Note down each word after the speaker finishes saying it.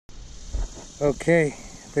Okay,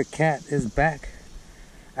 the cat is back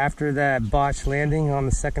after that botched landing on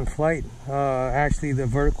the second flight. Actually, the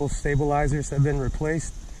vertical stabilizers have been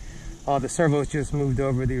replaced. The servos just moved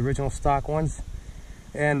over, the original stock ones.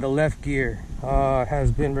 And the left gear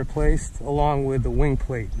has been replaced along with the wing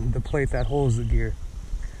plate, the plate that holds the gear.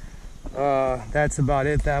 That's about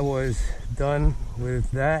it. That was done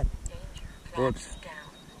with that. Whoops,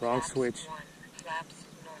 wrong switch.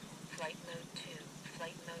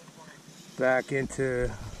 Back into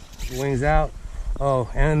wings out. Oh,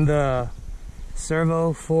 and the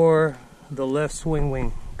servo for the left swing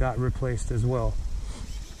wing got replaced as well.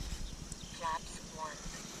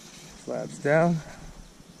 Flaps down.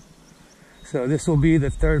 So this will be the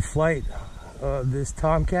third flight of this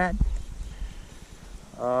Tomcat.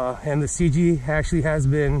 And the CG actually has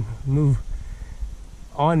been moved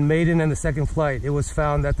on maiden and the second flight. It was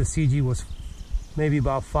found that the CG was maybe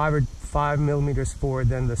about 5 millimeters forward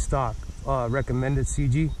than the stock recommended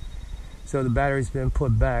CG. So the battery's been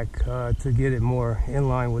put back to get it more in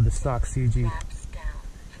line with the stock CG. Flaps down.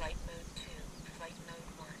 Flight mode 2, flight mode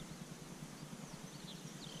 1.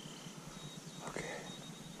 Okay.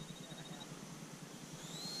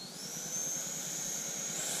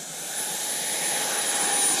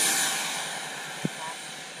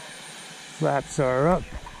 Flaps are up.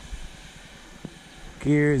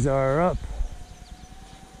 Gears are up.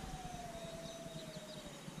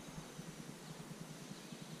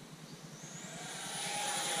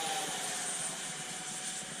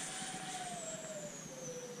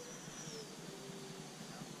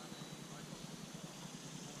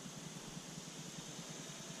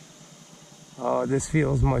 Oh, this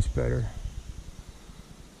feels much better.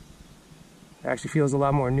 Actually feels a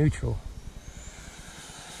lot more neutral.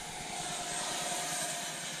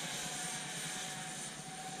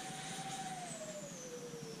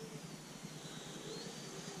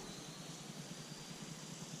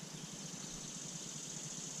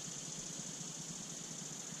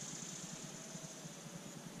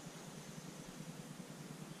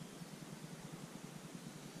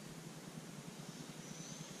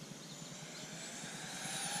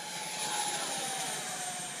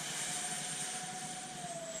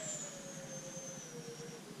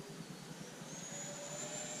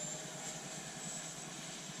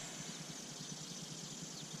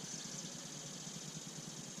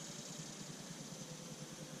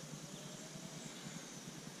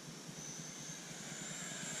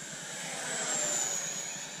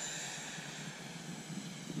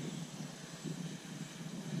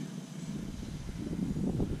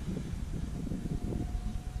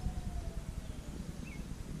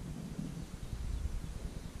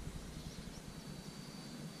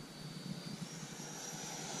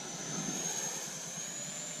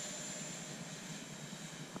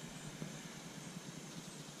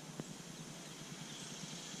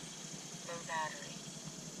 Battery.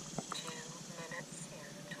 2 minutes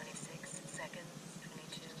and 26 seconds,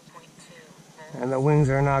 22.2 volts. And the wings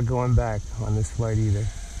are not going back on this flight either.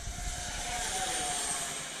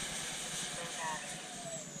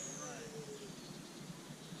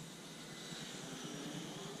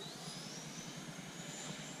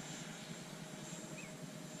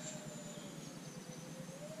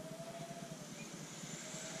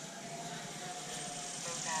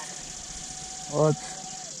 Whoops.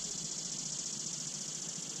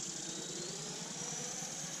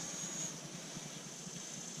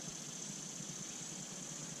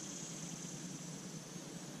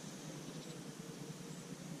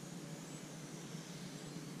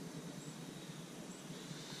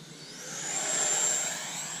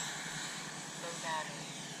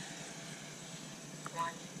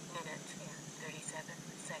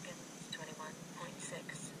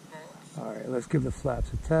 Alright, let's give the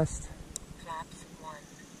flaps a test. Flaps 1.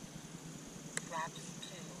 Flaps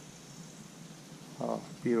 2. Oh,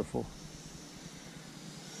 beautiful.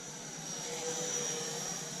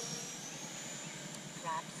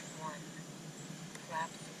 Flaps 1.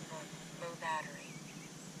 Flaps 1. Low battery.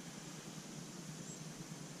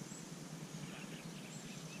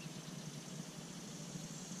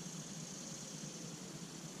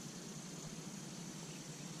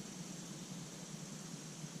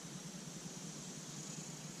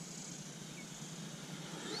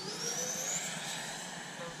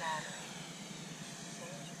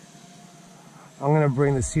 I'm going to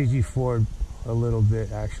bring the CG forward a little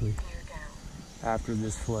bit actually after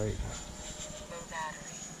this flight.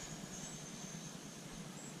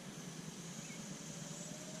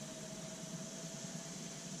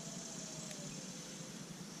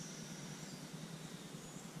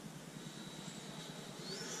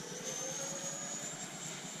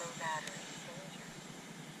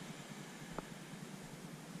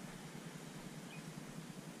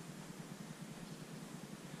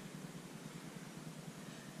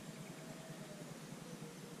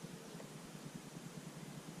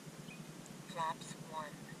 Flaps 1.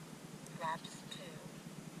 Flaps 2.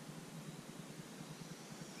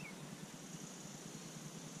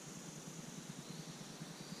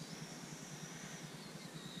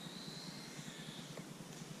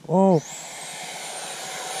 Oh.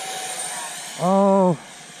 Oh.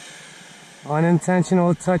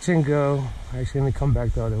 Unintentional touch and go. Actually, let me come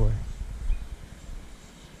back the other way.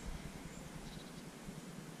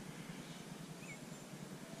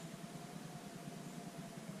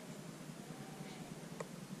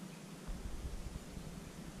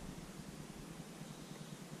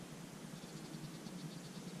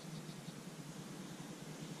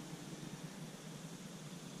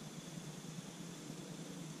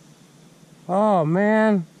 Oh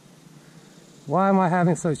man, why am I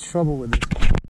having such trouble with this?